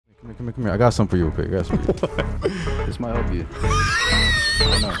Come here. I got some for you real quick. I got some for you. This might help you.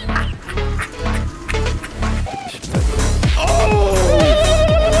 Oh!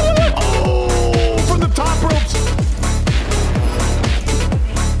 From the top ropes.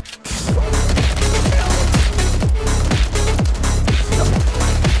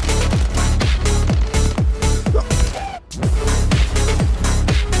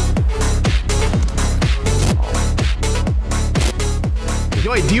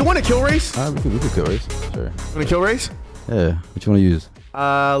 Wait, do you want to kill race? We could kill race. Sure. Want to kill race? Yeah. What you want to use?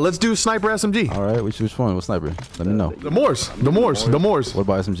 Let's do sniper SMG. All right. Which one? What sniper? Let me know. The Moors. What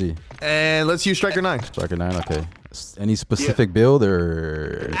about SMG? And let's use Striker-9. Striker-9. Okay. Any specific build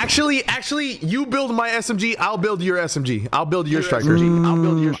or? Actually, you build my SMG. I'll build your SMG. I'll build your Striker. I'll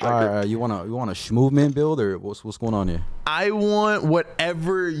build your Striker. All right. You want a movement build or what's going on here? I want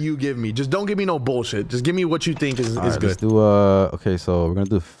whatever you give me. Just don't give me no bullshit. Just give me what you think is good. Let's do okay, so we're gonna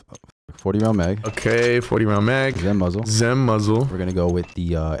do 40 round mag. Okay, 40 round mag. Zen muzzle. We're gonna go with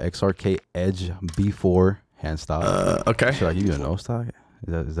the XRK Edge B4 hand stock. Okay. Should I give you a no stock?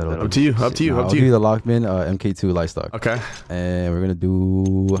 Is that okay? Up to you. I'll give you the Lockman MK2 light stock. Okay. And we're gonna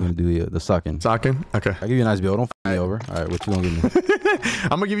do the socking. Socking. Okay. I'll give you a nice build. Don't f me over. All right, what you gonna give me?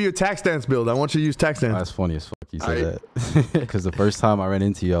 I'm gonna give you a tax stance build. I want you to use tax stance. That's funny as fuck. You said that because the first time I ran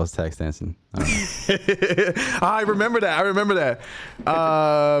into you, I was tax dancing. I remember that.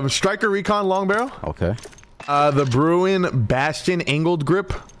 Striker Recon long barrel. Okay. The Bruin Bastion angled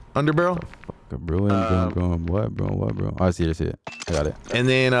grip underbarrel. Bruin, what, bro? I see it. I got it. And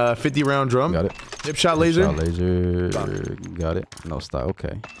then 50 round drum. Got it. Hip shot laser. Got it. No style.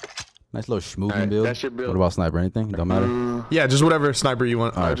 Okay. Nice little schmoozing build. That's your build. What about sniper? Anything? Don't matter. Yeah, just whatever sniper you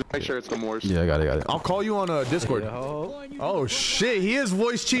want. All right. Just make sure it's the Moors. Yeah, I got it. I'll call you on Discord. Oh shit, he is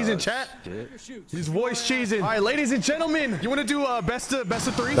voice cheesing chat. He's voice cheesing. All right, ladies and gentlemen, you want to do best of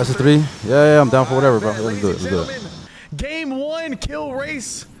three? Best of three? Yeah, I'm down for whatever, bro. Let's do it. Game 1 kill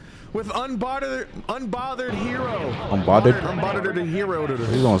race with unbothered hero. Unbothered hero.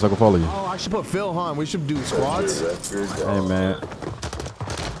 Where you going so I can follow you? Oh, I should put Phil on. We should do squads. Hey man.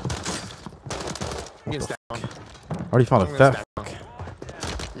 Against Already found a theft.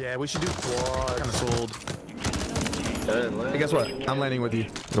 Yeah, we should do squads. Kind of sold. Hey, guess what? I'm landing with you.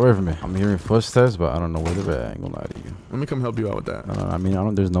 Get away from me. I'm hearing footsteps, but I don't know where they're at. I ain't gonna lie to you. Let me come help you out with that. I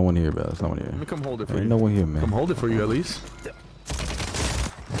mean, there's no one here, bro. There's no one here. Let me come hold it for you. Ain't no one here, man. Come hold it for you at least.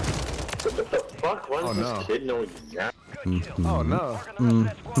 What the fuck? Why is this kid knowing that? Oh no.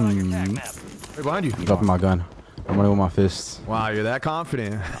 Right behind you. I'm dropping my gun. I'm running with my fists. Wow, you're that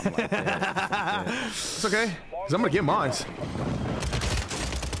confident. It's okay, because I'm gonna get mine.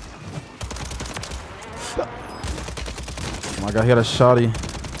 Oh my god, he got a shotty.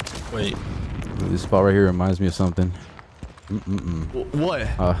 Wait. This spot right here reminds me of something. What?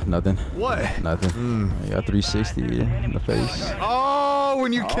 Nothing. What? Nothing. I got 360 in the face. Oh,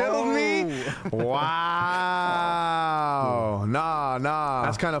 when you killed me? Wow. Nah.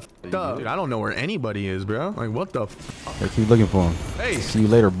 That's kind of fucked up. Dude, I don't know where anybody is, bro. Like, what the fuck? Hey, keep looking for him. Hey. See you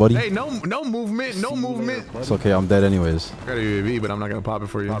later, buddy. Hey, no movement. No movement. It's okay. I'm dead anyways. I got a UAV, but I'm not going to pop it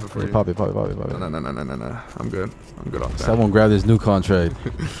for you. Pop it. No. I'm good off that. Someone grab this new contract.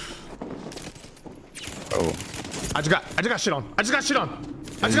 Oh. I just got shit on.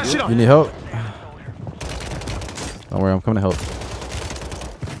 You need help? Don't worry, I'm coming to help.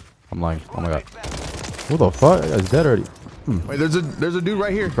 I'm lying. Oh my god. Who the fuck? That guy's dead already. Wait, there's a dude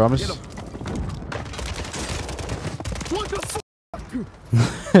right here. Promise? What the fuck?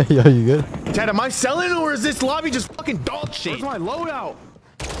 Yo, you good? Chad, am I selling or is this lobby just fucking dog shit? Where's my loadout?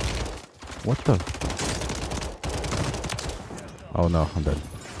 What the? Oh no, I'm dead.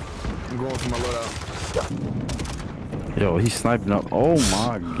 I'm going for my loadout. Yo, he's sniping up. Oh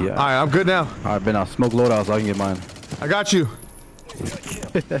my god. Alright, I'm good now. Alright, Ben, I'll smoke loadout so I can get mine. I got you.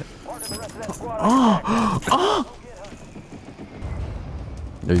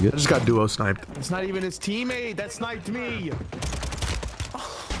 Are you good? I just got duo sniped. It's not even his teammate that sniped me.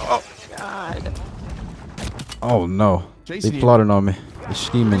 Oh god. Oh no. Jason, they plotting on me. They're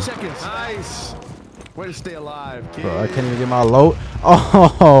scheming. 3 seconds. Nice. Way to stay alive, kid. Bro, I can't even get my load.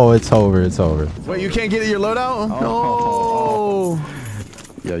 Oh, it's over. Wait, you can't get your loadout? Oh.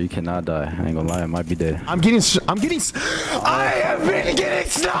 No. Yo, you cannot die. I ain't gonna lie, I might be dead. I have been getting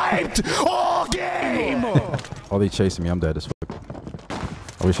sniped all game. Oh, they chasing me. I'm dead as fuck.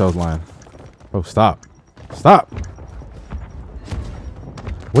 I wish I was lying. Bro, stop.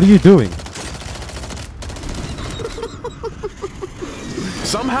 What are you doing?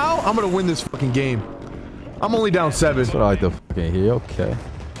 Somehow, I'm gonna win this fucking game. I'm only down 7. That's what I like to fucking hear. Okay.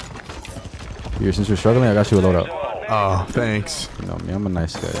 Here, since you're struggling, I got you a loadout. Oh, thanks. You know me, I'm a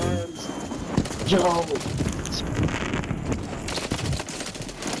nice guy, dude. Yo.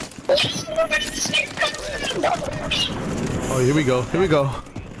 Oh, here we go. Here we go.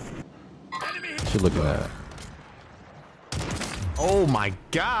 What you looking at? Oh my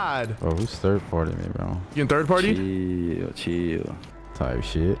God. Bro, who's third party me, bro? You in third party? Chill. Type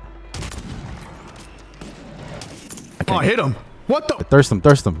shit. Oh, I hit him. What the? Thirst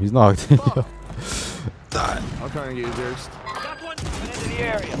him. He's knocked. I'm trying to get thirst.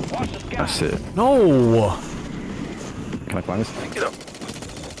 That's it. No. Can I climb this? Get up.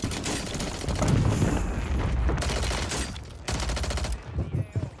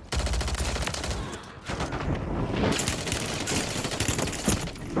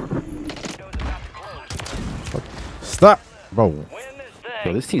 Stop, bro.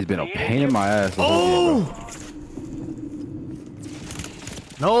 Yo, this team's been a pain in my ass. Oh!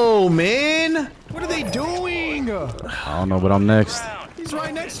 No, man. What are they doing? I don't know, but I'm next. He's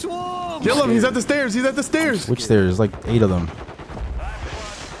right next to him. Kill him. He's at the stairs. He's at the stairs. Which stairs? There's like 8 of them.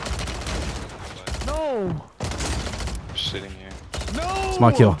 No. I'm sitting here. No. It's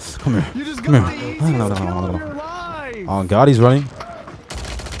my kill. Come here. You just Come got here. the easiest No. kill of your life. Oh God, he's running.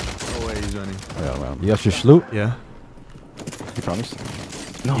 No way he's running. Yeah, man. You got your sloop? Yeah. You promise?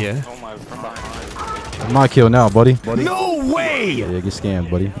 No. Yeah. Oh my, from behind. My kill now, buddy. No way. Yeah, get scammed,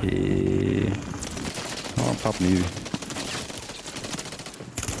 buddy. Yeah. Oh, I'm popping you.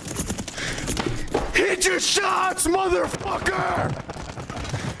 Hit your shots, motherfucker!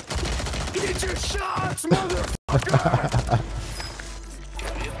 Hit your shots, motherfucker!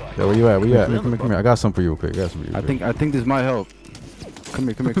 Yo, where you at? Where you at? Come here. I got some for you, real quick. I think this might help. Come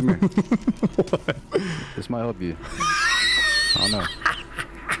here. This might help you. I don't know.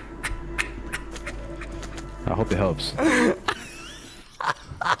 I hope it helps.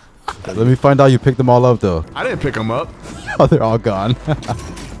 Let me find out you picked them all up, though. I didn't pick them up. Oh, they're all gone.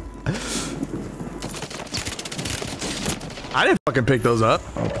 I didn't fucking pick those up.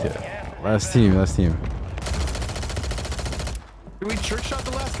 Okay. Last team. Did we trick shot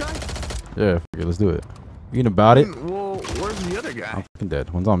the last guy? Yeah, fuck it, let's do it. You ain't about it? Well, where's the other guy? I'm fucking dead.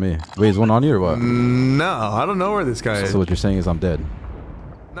 One's on me. Wait, is one on you or what? No, I don't know where this guy is. So what you're saying is I'm dead.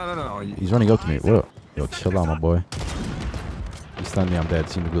 No. He's running up to me. What up? Yo, chill out, my boy. He stunned me. I'm dead.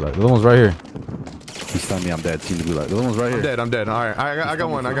 Seem to be like. The other one's right here. He stunned me. I'm dead. Seem to be like. The other one's right here. I'm dead. All right, I got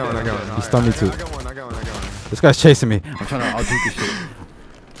one. He stunned me too. I got one. This guy's chasing me. I'm trying to outdo this shit.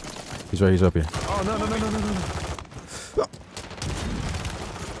 He's right. He's up here. Oh,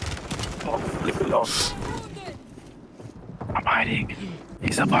 no. I'm hiding.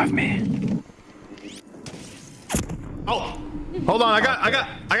 He's above me. Oh, hold on. I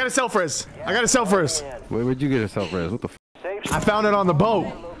got a self-res. Where'd you get yourself, Rez? What the f? I found it on the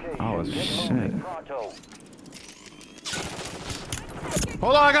boat. Oh, shit.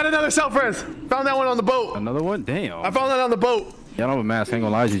 Hold on, I got another self-res. Found that one on the boat. Another one? Damn. I found that on the boat. Yeah, I don't have a mask. I ain't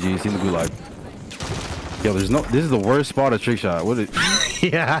gonna lie, GG. You seem to be like. Yo, there's no. This is the worst spot of trick shot. What?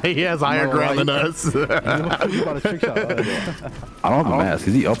 Yeah, he has higher ground than us. I don't have a mask.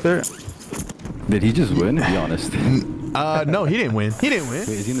 Is he up there? Did he just win? Be honest. No, he didn't win. Wait,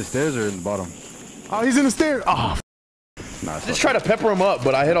 is he in the stairs or in the bottom? Oh, he's in the stairs. Oh, Nah, just try to pepper him up,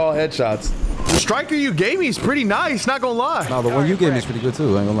 but I hit all headshots. The striker you gave me is pretty nice, not gonna lie. No, the one you gave me is pretty good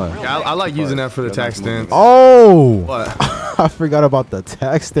too. I ain't gonna lie. Yeah, I like using that for the tax stance. Oh! What? I forgot about the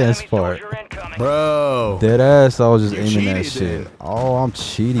tax stance part. Bro. Dead ass. I was just aiming cheated, that shit. Oh, I'm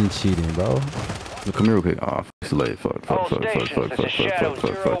cheating, bro. Look, come here real quick. Oh, it's late. Fuck.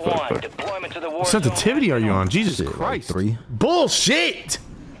 What sensitivity are you on? Jesus Shit, Christ. Like 3. Bullshit.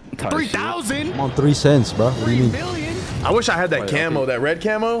 3,000. I'm on 3 cents, bro. What do you mean? Million. I wish I had that camo, that red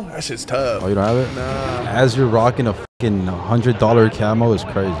camo. That shit's tough. Oh, you don't have it? Nah. As you're rocking a fucking $100 camo is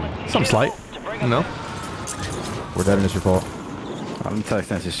crazy. Some slight. No. We're dead and it's your fault. I'm gonna text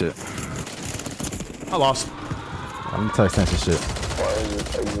this shit. I lost. I'm gonna text this shit.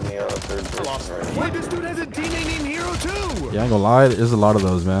 I lost. Wait, this dude has a teammate named Hero too. Yeah, I ain't gonna lie. There's a lot of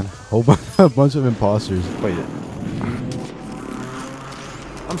those, man. A bunch of imposters. Wait.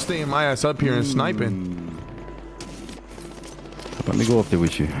 I'm staying my ass up here and sniping. Let me go up there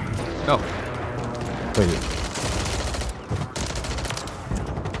with you. No. Wait.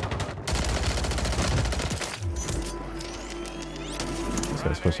 This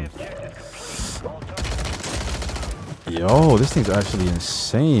guy's pushing. Yo, this thing's actually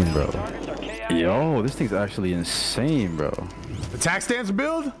insane, bro. The tax stance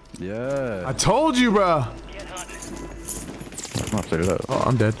build? Yeah. I told you, bro. I'm not cleared up. Oh,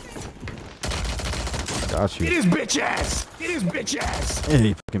 I'm dead. Got you. It is bitch ass.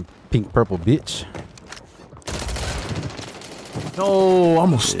 Hey, fucking pink purple bitch. No, I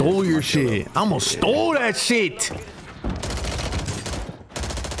almost stole your shit. I almost stole that shit.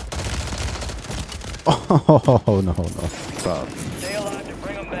 Oh, no. Stop. Stay alive to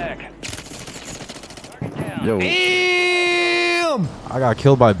bring them back. Yo. Damn! I got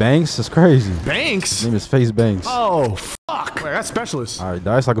killed by Banks. That's crazy. Banks? His name is Face Banks. Oh, fuck. Wait, that's specialist. All right,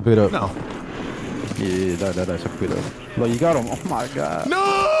 dice. I can pick it up. No. Yeah, that's a good up. Look, you got him. Oh my god.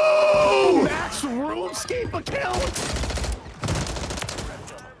 No! Max RuneScape account!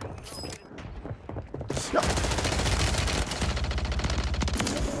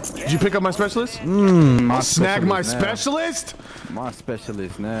 Did you pick up my specialist? Snag my specialist? My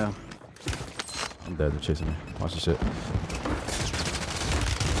specialist now. I'm dead. They're chasing me. Watch this shit.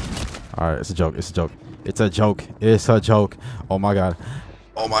 All right, it's a joke. It's a joke. It's a joke. It's a joke. Oh my god.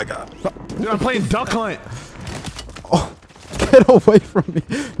 Oh my god. Dude, I'm playing Duck Hunt. Oh, get away from me.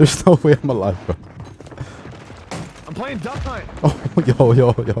 There's no way I'm alive, bro. I'm playing Duck Hunt. Oh, yo. Oh,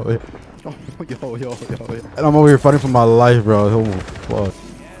 yo. And I'm over here fighting for my life, bro. Oh, fuck.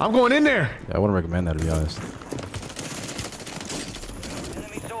 I'm going in there. Yeah, I wouldn't recommend that, to be honest.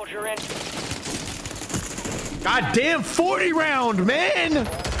 Enemy soldier in. Goddamn 40 round, man.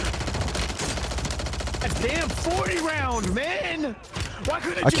 Goddamn 40 round, man. Why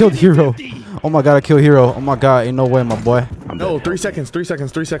couldn't I killed Hero. Oh my god, I killed Hero. Oh my god, ain't no way, my boy. No, 3 seconds. 3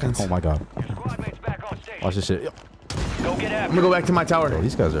 seconds. 3 seconds. Oh my god. Squad mates back on station. Watch this shit. Yo, Go get I'm after gonna go back to my tower.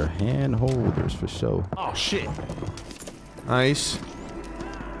 these guys are hand holders for sure. Oh shit. Nice.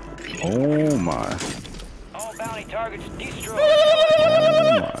 Oh my. all bounty targets destroyed.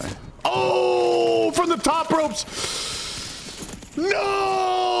 Oh my. Oh, from the top ropes.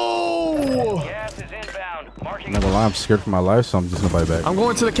 No. Gas is inbound. Marking. I'm not gonna lie, I'm scared for my life, so I'm just gonna buy back. I'm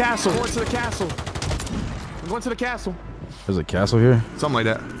going to the castle. I'm going to the castle. There's a castle here. Something like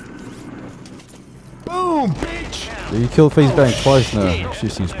that. Boom, bitch. Yeah, you killed Face Bank twice now. She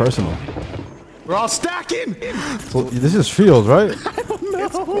seems personal. We're all stacking. So this is Fields, right?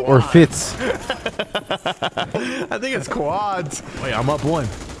 Or Fitz. I think it's quads. Wait, I'm up 1.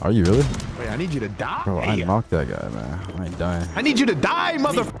 Are you really? Wait, I need you to die. Bro, I knocked that guy, man. I ain't dying. I need you to die,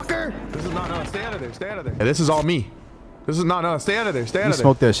 motherfucker. This is not. Stay out of there. Stay out of there. Hey, this is all me. This is not. Stay out of there. Stay out You of there.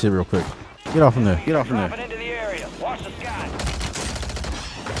 smoke that shit real quick. Get off from there. Get off from Dropping there. into the area. Watch the sky.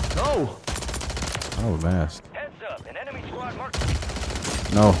 No. Oh, mask. Heads up. An enemy squad marked.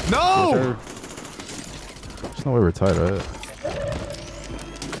 No. No. There's no way we're tied, right?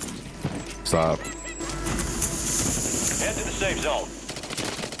 Stop. Head to the safe zone.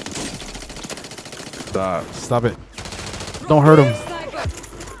 Stop. Stop it. Don't hurt him.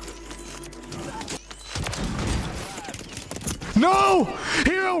 No.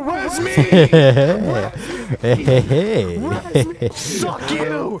 Hero, res me. Suck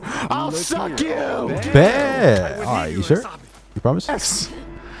you. I'll suck you. Bad. All right, you sure? You promise? Yes.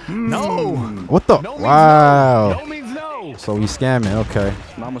 No. What the? No means Wow. No means no. So he's scamming. Okay.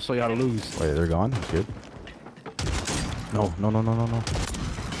 Now I'm gonna show you how to lose. Wait, they're gone. That's good. No. No.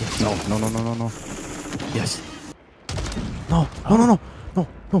 Yes. No.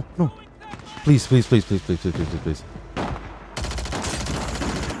 Please.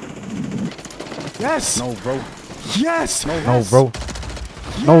 Yes. No, bro. Yes. No, bro.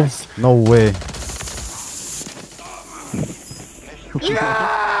 Yes. No way.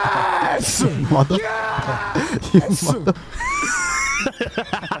 Yes. Mother. Yes. You mother.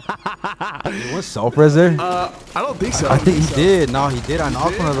 What's self-res there? I don't think so. I think he did. No, he did. I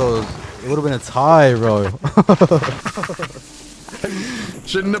knocked one of those. It would have been a tie, bro.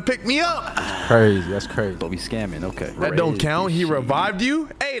 Shouldn't have picked me up. Crazy. That's crazy. But we scamming. Okay. That don't count. He revived you.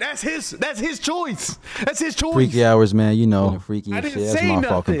 Hey, that's his choice. That's his choice. Freaky hours, man. You know, freaky I and didn't shit. That's say my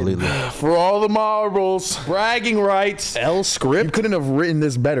fault nothing. completely. For all the marbles, bragging rights, L script. You couldn't have written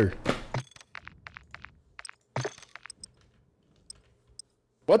this better.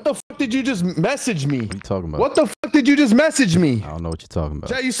 What the fuck did you just message me? What are you talking about? What the fuck did you just message me? I don't know what you're talking about.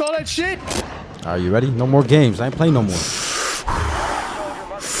 Jay, you saw that shit? Are you ready? No more games. I ain't playing no more.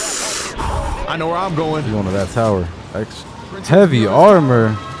 I know where I'm going. You going to that tower? Heavy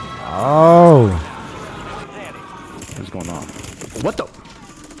armor. Oh. What's going on? What the?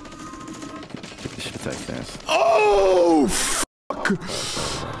 This shit attack stance. Oh, fuck.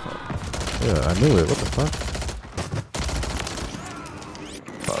 Yeah, I knew it. What the fuck?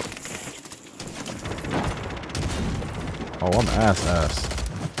 Oh, I'm ass.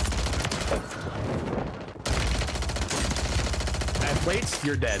 I have plates,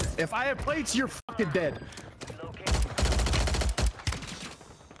 you're dead. If I have plates, you're fucking dead.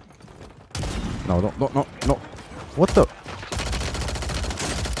 No. What the?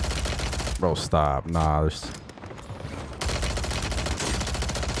 Bro, stop. Nah, there's...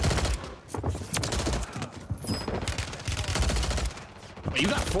 You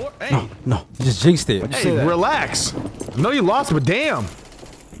got 4? Hey. No, you just jinxed it. Hey, relax. I know you lost, but damn.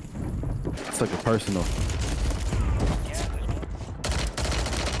 It's like a personal.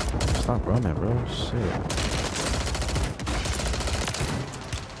 Stop running, bro. Shit.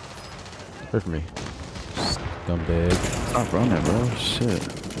 Hurt me. Scumbag. Stop running, bro. Shit.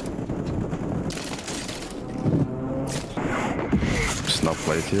 There's no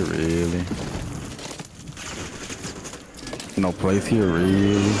place here, really. No place here,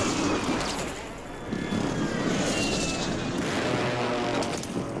 really.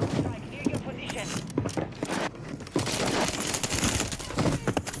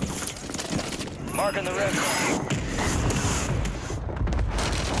 Marking the red.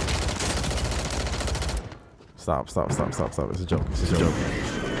 Stop. It's a joke. It's a joke.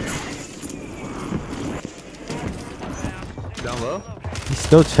 Down low? He's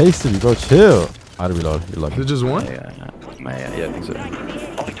still chasing me, bro. Chill. I had to reload. You're lucky. Is it just one? Yeah, I think so.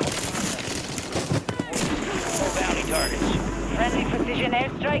 Bounty targets. Friendly precision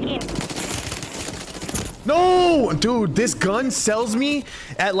airstrike in. No! Dude, this gun sells me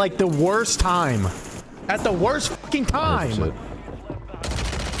at like the worst time. At the worst fucking time. Shit.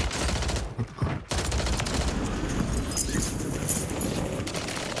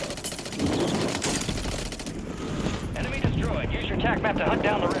 Enemy destroyed. Use your tac map to hunt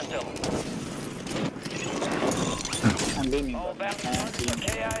down the rest of them. All bounty targets are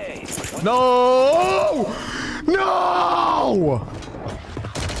KIA. No! No!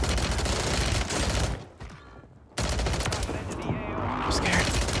 I'm scared.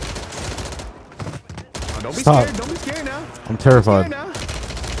 Don't be Stop. scared. Don't be scared now. I'm terrified. Scared now.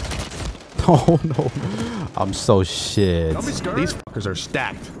 Oh no. I'm so shit. Don't be scared. These fuckers are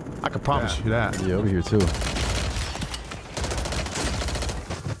stacked. I can promise you that. Yeah, over here too.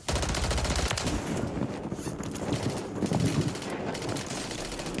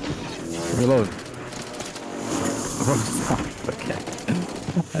 Reload. Okay.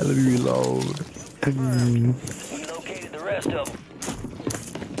 Let me reload. We located the rest of them.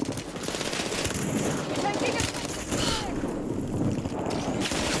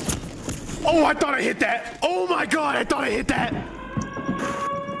 Oh, I thought I hit that. Oh my god, I thought I hit that.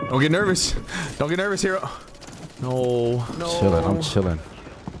 Don't get nervous. Don't get nervous, hero. No. No. Chilling. I'm chilling.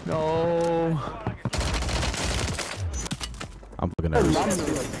 No. I'm fucking nervous.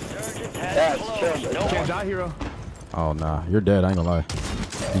 Can't die, hero. Oh nah, you're dead. I ain't gonna lie.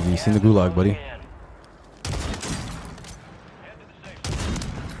 You seen the gulag, buddy?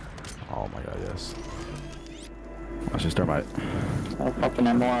 Oh my god, yes. I should start my. Oh, fucking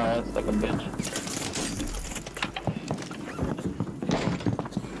MR, that's like a bitch.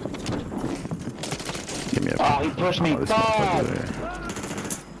 Give me a. Oh, he pushed me. this God! motherfucker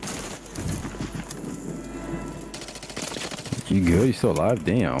there. You good? You still alive?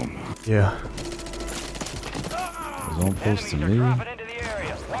 Damn. Yeah. Zone post to me. Dropping into the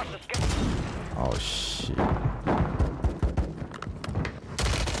area. Watch the sky. Oh shit.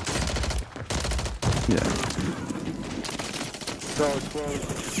 Yeah.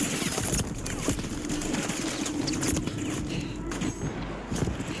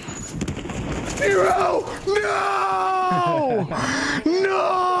 Hero! No!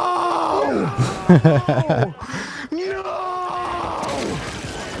 No! No!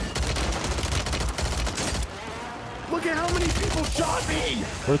 Look at how many people shot me!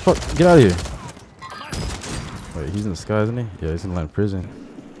 Where the fuck? Get out of here. Wait, he's in the sky, isn't he? Yeah, he's in land prison.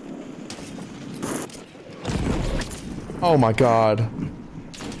 Oh my god.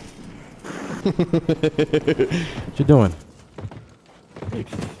 What you doing?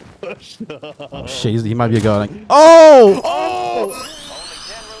 Oh shit, he might be a god. Like, oh! Oh!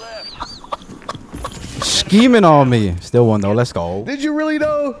 Scheming on me. Still one though. Let's go. Did you really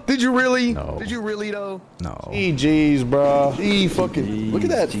though? Did you really? No. Did you really though? No. Jeez, bro. Fucking. Look at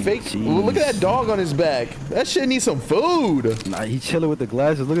that Jeez, fake. jeez. Look at that dog on his back. That shit needs some food. Nah, he chilling with the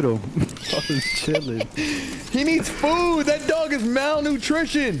glasses. Look at him. He's chilling. He needs food. That dog is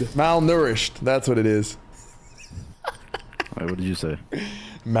malnutritioned. Malnourished. That's what it is. Wait, what did you say?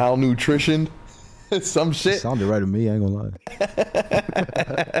 Malnutrition. Some shit. Sounded right to me. I ain't gonna lie.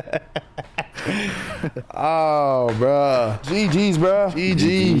 Oh, bruh. GG's, bruh.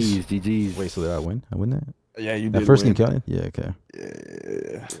 GG's. GG's. Wait, so did I win? I win that? Yeah, you did. That first win. game counted? Yeah, okay.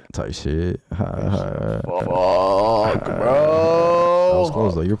 Yeah. Tight shit. Fuck, That bro. was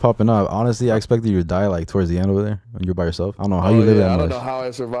close though. You're popping up. Honestly, I expected you to die like towards the end over there when you're by yourself. I don't know how you live that I much. don't know how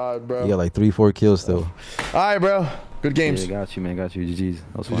I survived, bro. You got like 3-4 kills still. All right, bro. Good games. Yeah, got you, man. Got you. GG's.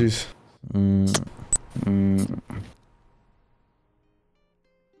 That was fun. GG's.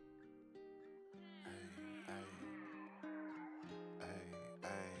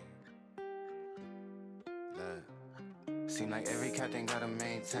 Seem like every captain gotta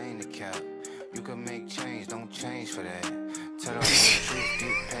maintain the cap. You can make change, don't change for that. Tell them the truth,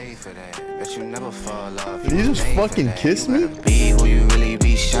 get paid for that. Bet you never fall off. Did you just fucking kiss me? Be who you really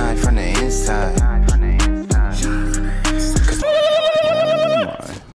be, shine from the inside.